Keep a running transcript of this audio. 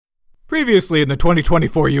Previously in the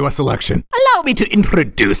 2024 U.S. election. Allow me to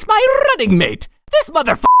introduce my running mate, this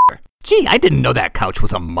motherfucker. Gee, I didn't know that couch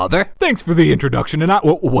was a mother. Thanks for the introduction, and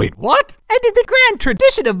wait, what? And in the grand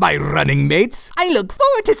tradition of my running mates, I look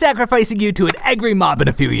forward to sacrificing you to an angry mob in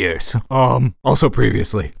a few years. Also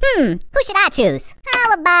previously. Who should I choose?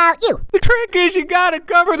 How about you? The trick is you gotta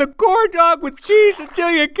cover the corn dog with cheese until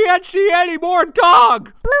you can't see any more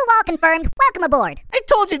dog. Blue wall confirmed. Welcome aboard. I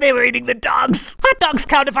told you they were eating the dogs. Hot dogs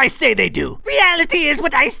count if I say they do. Reality is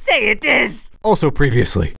what I say it is. Also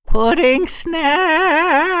previously. Pudding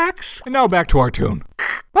snacks. And now back to our tune.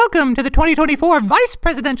 Welcome to the 2024 vice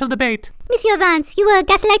presidential debate. Monsieur Vance, you were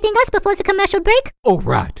gaslighting us before the commercial break? Oh,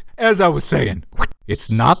 right. As I was saying,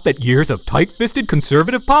 it's not that years of tight-fisted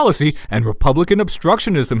conservative policy and Republican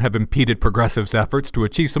obstructionism have impeded progressives' efforts to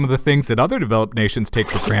achieve some of the things that other developed nations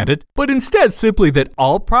take for granted, but instead simply that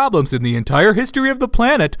all problems in the entire history of the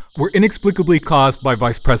planet were inexplicably caused by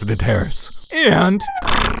Vice President Harris. And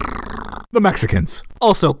the Mexicans.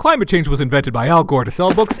 Also, climate change was invented by Al Gore to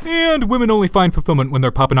sell books, and women only find fulfillment when they're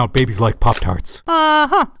popping out babies like Pop-Tarts.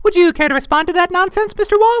 Would you care to respond to that nonsense,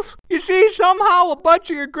 Mr. Walz? You see, somehow a bunch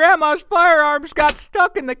of your grandma's firearms got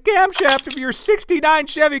stuck in the camshaft of your '69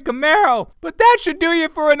 Chevy Camaro. But that should do you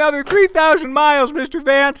for another 3,000 miles, Mr.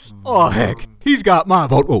 Vance. Oh, heck. He's got my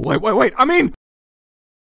vote. Oh, wait. I mean,